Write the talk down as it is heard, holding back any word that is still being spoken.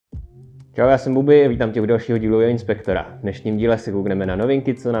Čau, já jsem Buby a vítám tě u dalšího dílu Yoyo Inspectora. V dnešním díle si koukneme na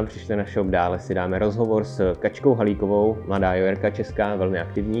novinky, co nám přišly na shop, dále si dáme rozhovor s Kačkou Halíkovou, mladá jojerka česká, velmi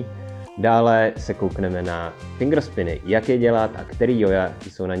aktivní. Dále se koukneme na fingerspiny, jak je dělat a který Yoya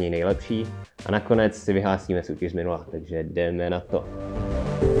jsou na něj nejlepší. A nakonec si vyhlásíme soutěž z minula, takže jdeme na to.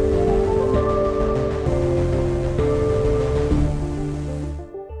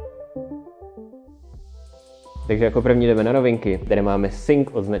 Takže jako první jdeme na novinky. Tady máme Sync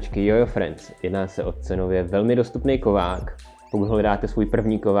od značky Yoyo Friends. Jedná se o cenově velmi dostupný kovák. Pokud hledáte svůj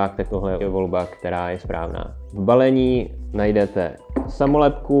první kovák, tak tohle je volba, která je správná. V balení najdete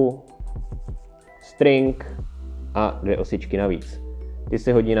samolepku, string a 2 osičky navíc. Ty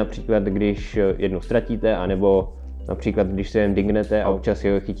se hodí například, když jednu ztratíte, anebo například, když se jen dignete a občas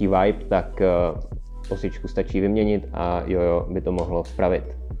Yoyo chytí vibe, tak osičku stačí vyměnit a Yoyo by to mohlo spravit.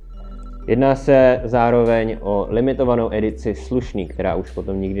 Jedná se zároveň o limitovanou edici slušný, která už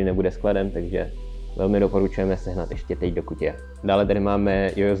potom nikdy nebude skladem, takže velmi doporučujeme sehnat ještě teď, dokud je. Dále tady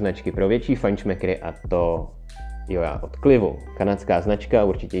máme Yoyo značky pro větší fajnšmekry a to Yoya od Klivu. Kanadská značka,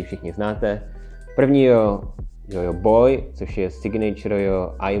 určitě ji všichni znáte. První Yoyo Boy, což je signature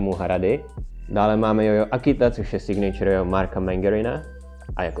Yoyo Aimu Harady. Dále máme Yoyo Akita, což je signature Yoyo Marka Mangarina.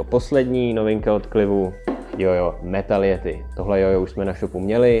 A jako poslední novinka od Klivu Yoyo Metal Yeti. Tohle Yoyo už jsme na shopu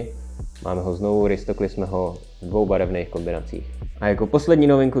měli. Máme ho znovu, restokli jsme ho v 2 barevných kombinacích. A jako poslední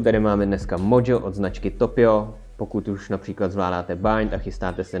novinku tady máme dneska Mojo od značky Topio. Pokud už například zvládáte bind a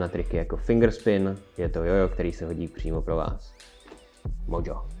chystáte se na triky jako Fingerspin, je to Yoyo, který se hodí přímo pro vás.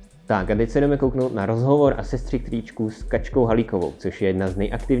 Mojo. Tak a teď se jdeme kouknout na rozhovor a sestřih tričků s Kačkou Halíkovou, což je jedna z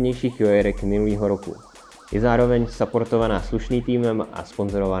nejaktivnějších jojerek minulého roku. Je zároveň supportovaná slušným týmem a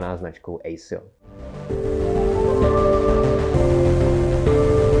sponzorovaná značkou ASIL.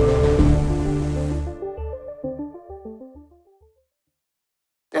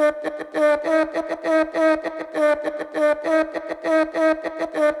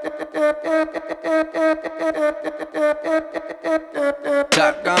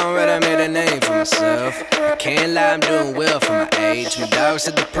 Can't lie, I'm doing well for my age. My dogs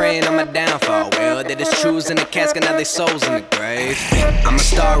said they're praying on my downfall. Well, they just choosing the casket, now they souls in the grave. I'm a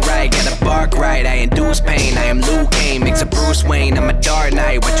star right, gotta bark right. I induce pain, I am Luke Kane, makes a Bruce Wayne. I'm a dark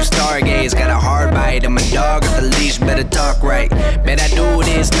knight, watch you stargaze. Got a hard bite, I'm a dog at the leash, better talk right. Bet I do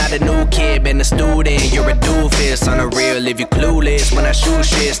this, not a new kid, been a student. You're a doofus, on a real if you clueless. When I shoot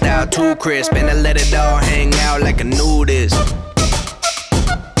shit, style too crisp, and I let it all hang out like a nudist.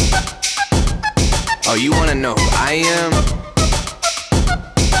 Oh, you wanna know who I am?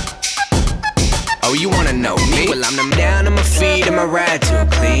 Oh, you wanna know me? Well, I'm down on my feet and my ride too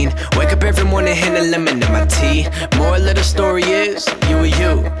clean. Wake up every morning, hit a lemon in my tea. Moral of the story is, you are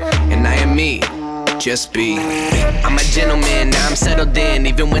you, and I am me. Just be. I'm a gentleman, now I'm settled in.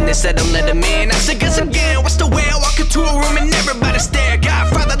 Even when they said don't let them in, I said guess again. What's the way I walk into a room and everybody stare?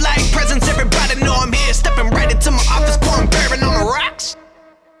 Godfather like presents, everybody know I'm here. Stepping right into my office, pouring bourbon on the rocks.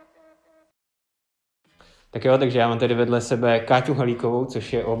 Tak jo, takže já mám tady vedle sebe Káťu Halíkovou,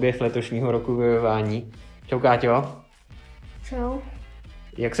 což je objev letošního roku vyjojování. Čau Káťo. Čau.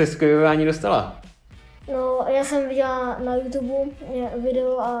 Jak ses k vyjojování dostala? No, já jsem viděla na YouTube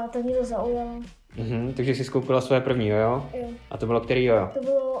video a tak mě to zaujalo. Takže jsi skoupila své první jojo? Jo. A to bylo který jojo? To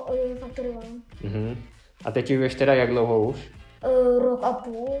bylo Factory. A teď juješ teda jak dlouho už? Rok a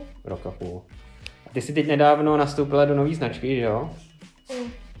půl. Rok a půl. A ty jsi teď nedávno nastoupila do nové značky, že jo? Jo.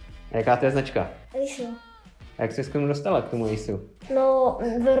 A jaká to je značka? Ace. A jak jsi k tomu dostala, k tomu Aceu? No,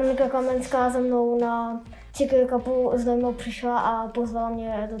 Veronika Kamenská za mnou na Triky Cupu znovu přišla a pozvala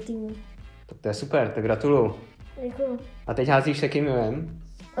mě do týmu. Tak to je super, tak gratuluju. Děkuju. A teď házíš se kým jojem?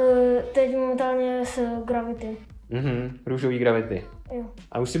 Teď momentálně s Gravity. Růžový Gravity. Jo.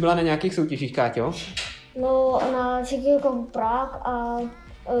 A už jsi byla na nějakých soutěžích, Káťo? No, na Triky Cupu Prague a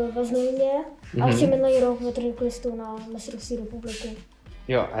ve Znojmě a ještě minulý rok ve Triklistu na mistrovství republiky.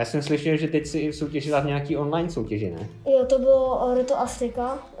 Jo, a já jsem slyšel, že teď si soutěžila v nějaký online soutěži, ne? Jo, to bylo Reto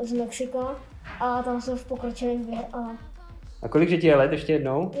Azteca z Mexika a tam jsem v pokročilých vyhrála. A kolikže ti je let ještě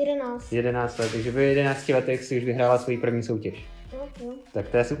jednou? 11. 11 let, takže v 11 letech si už vyhrála svoji první soutěž. Jo. Tak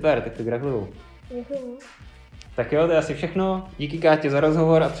to je super, tak to gratuluju. Děkuji. Tak jo, to je asi všechno. Díky Kátě za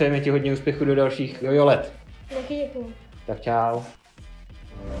rozhovor a přejeme ti hodně úspěchu do dalších jojo let. Taky děkuji. Tak čau.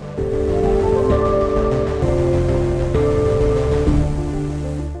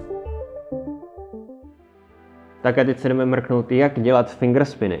 Tak a teď se jdeme mrknout, jak dělat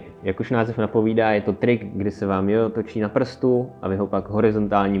fingerspiny. Jak už název napovídá, je to trik, kdy se vám jojo točí na prstu a vy ho pak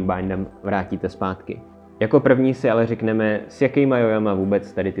horizontálním bindem vrátíte zpátky. Jako první si ale řekneme, s jakýma jojama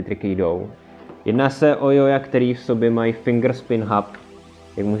vůbec tady ty triky jdou. Jedná se o joja, který v sobě mají fingerspin hub,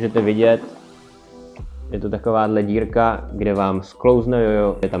 Jak můžete vidět, je to takováhle dírka, kde vám sklouzne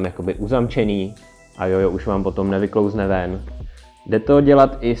jojo, je tam jakoby uzamčený a jojo už vám potom nevyklouzne ven. Jde to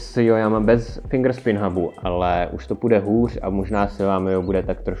dělat i s jojama bez fingerspin hubu, ale už to půjde hůř a možná se vám jojo bude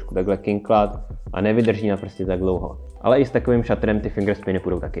tak trošku takhle kinklat a nevydrží na prstě tak dlouho. Ale i s takovým šatrem ty fingerspiny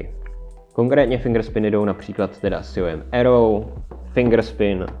půjdou taky. Konkrétně fingerspiny jdou například teda s jojem Arrow,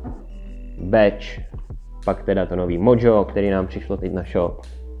 Fingerspin, Batch, pak teda to nový Mojo, který nám přišlo teď na shop,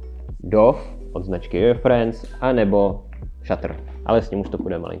 Dove od značky Yoyo Friends, anebo Shutter, ale s ním už to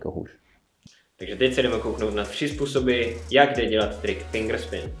půjde malinko hůř. Takže teď se jdeme kouknout na 3 způsoby, jak jde dělat trik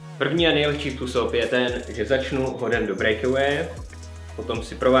Fingerspin. První a nejlehčí způsob je ten, že začnu hodem do breakaway, potom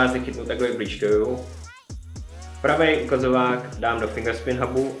si provázek chytnu takhle blíčkuju, pravý ukazovák dám do Fingerspin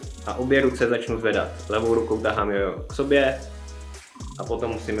hubu a obě ruce začnu zvedat. Levou rukou tahám jojo k sobě a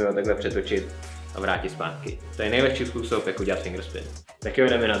potom musím jojo takhle přetočit a vrátit zpátky. To je nejlepší způsob, jak udělat fingerspin. Tak jo,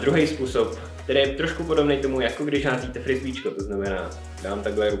 jdeme na druhý způsob, který je trošku podobný tomu, jako když házíte frisbíčko, to znamená, dám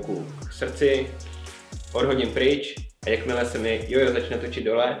takhle ruku k srdci, odhodím pryč a jakmile se mi jojo začne točit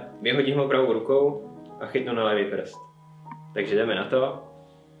dole, vyhodím ho pravou rukou a chytnu na levý prst. Takže jdeme na to,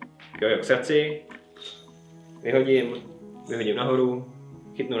 jojo k srdci, vyhodím nahoru,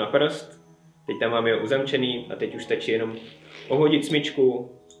 chytnu na prst, teď tam mám jojo uzamčený a teď už stačí jenom ohodit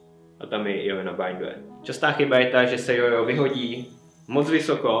smyčku a tam mi jojo nabinduje. Častá chyba je ta, že se jojo vyhodí moc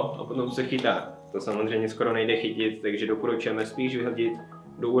vysoko a potom se chytá. To samozřejmě skoro nejde chytit, takže doporučujeme spíš vyhodit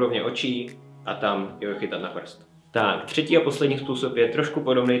do úrovně očí a tam jojo chytat na prst. Tak, třetí a poslední způsob je trošku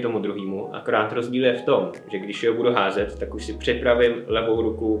podobný tomu druhému, akorát rozdíl je v tom, že když jo budu házet, tak už si připravím levou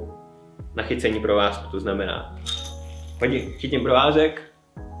ruku na chycení provázku, to znamená, chytím provázek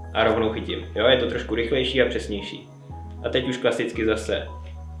a rovnou chytím. Jo, je to trošku rychlejší a přesnější. A teď už klasicky zase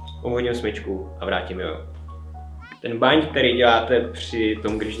uhodím smyčku a vrátím jo. Ten bind, který děláte při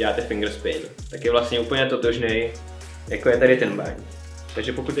tom, když děláte fingerspin, tak je vlastně úplně totožný, jako je tady ten bind.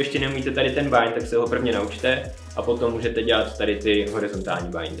 Takže pokud ještě neumíte tady ten bind, tak se ho prvně naučte a potom můžete dělat tady ty horizontální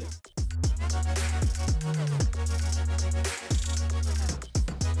bindy.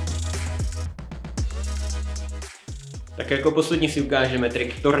 Tak jako poslední si ukážeme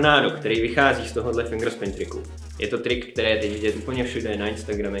trik Tornádo, který vychází z tohohle fingerspin triku. Je to trik, který je teď vidět úplně všude na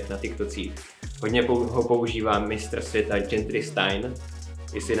Instagramech, na TikTocích. Hodně ho používá mistr světa Gentry Stein.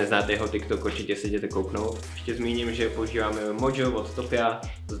 Jestli neznáte jeho TikTok, určitě si jděte kouknout. Ještě zmíním, že používáme Mojo od Topia,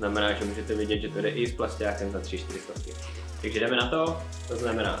 to znamená, že můžete vidět, že to jde i s plastákem za 3-4 stovky. Takže jdeme na to, to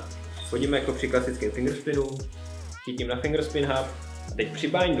znamená, chodíme jako při klasickém fingerspinu, chytím na fingerspin hub a teď při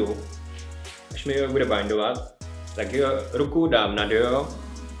bindu, až mi jo bude bindovat, tak jo, ruku dám na jojo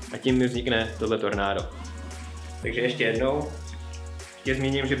a tím mi vznikne tohle tornádo. Takže ještě jednou, ještě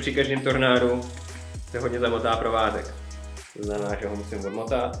zmíním, že při každém tornádu se hodně zamotá provázek. To znamená, že ho musím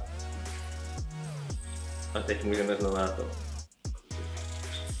odmotat. A teď můžeme znovu na to.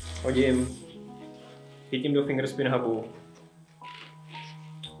 Hodím, chytím do fingerspin hubu,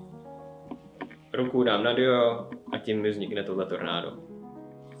 ruku dám na jojo a tím mi vznikne tohle tornádo.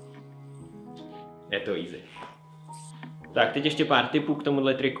 Je to easy. Tak, teď ještě pár tipů k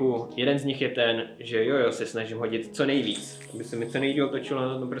tomuhle triku. Jeden z nich je ten, že jojo se snažím hodit co nejvíc, aby se mi co nejdýl točilo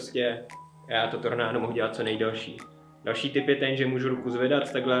na tom prstě. Já to tornádo mohu dělat co nejdelší. Další tip je ten, že můžu ruku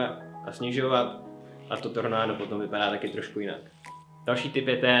zvedat takhle a snižovat a to tornádo potom vypadá taky trošku jinak. Další tip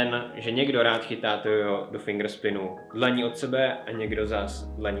je ten, že někdo rád chytá to jojo do fingerspinu dlaní od sebe a někdo zas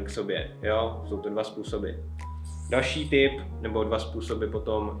dlaní k sobě. Jo, jsou to dva způsoby. Další tip, nebo dva způsoby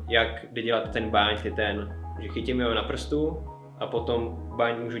potom, jak jde dělat ten bind, je ten, že chytím jo na prstu a potom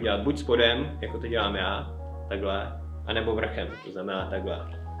bind můžu dělat buď spodem, jako to dělám já, takhle, anebo vrchem, to znamená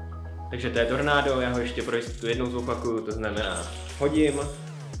takhle. Takže to je tornádo, já ho ještě pro jistotu jednou zopakuju, to znamená hodím,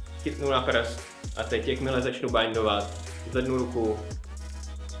 chytnu na prst a teď jakmile začnu bindovat, zvednu ruku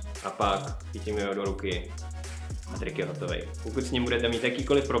a pak chytím jo do ruky a trik je hotový. Pokud s ním budete mít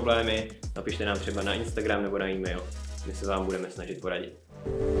jakýkoliv problémy, napište nám třeba na Instagram nebo na e-mail, my se vám budeme snažit poradit.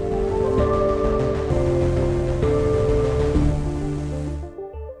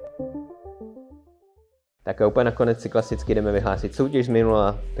 Tak a úplně nakonec si klasicky jdeme vyhlásit soutěž z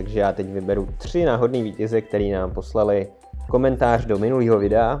minula, takže já teď vyberu 3 náhodný vítěze, který nám poslali komentář do minulého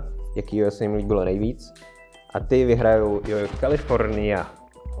videa, jaký Yoyo se jim líbilo nejvíc. A ty vyhrajou Yoyo California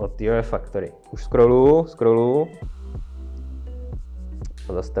od Yoyo Factory. Už scrolluju.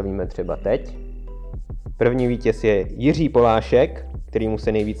 A zastavíme třeba teď. První vítěz je Jiří Polášek, kterýmu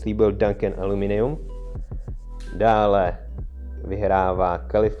se nejvíc líbil Duncan Aluminium. Dále vyhrává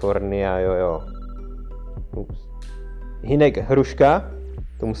California Yoyo. Hinek Hruška,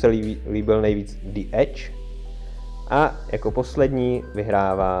 tomu se líbil nejvíc The Edge. A jako poslední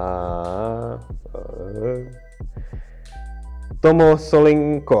vyhrává Tomo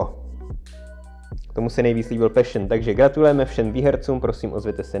Solinko. Tomu se nejvíc líbil Passion, takže gratulujeme všem výhercům, prosím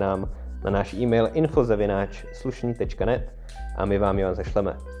ozvěte se nám na náš e-mail info@slušný.net a my vám je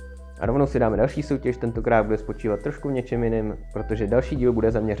zašleme. A rovnou si dáme další soutěž, tentokrát bude spočívat trošku v něčem jiném, protože další díl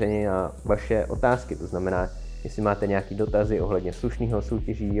bude zaměřený na vaše otázky, to znamená, jestli máte nějaký dotazy ohledně slušného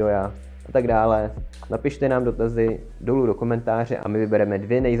soutěží Yoya a tak dále, napište nám dotazy dolů do komentáře a my vybereme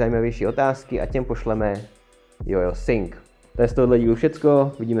 2 nejzajímavější otázky a těm pošleme Yoyo Sync. To je z tohohle dílu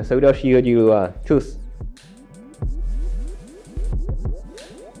všecko, vidíme se u dalšího dílu a čus!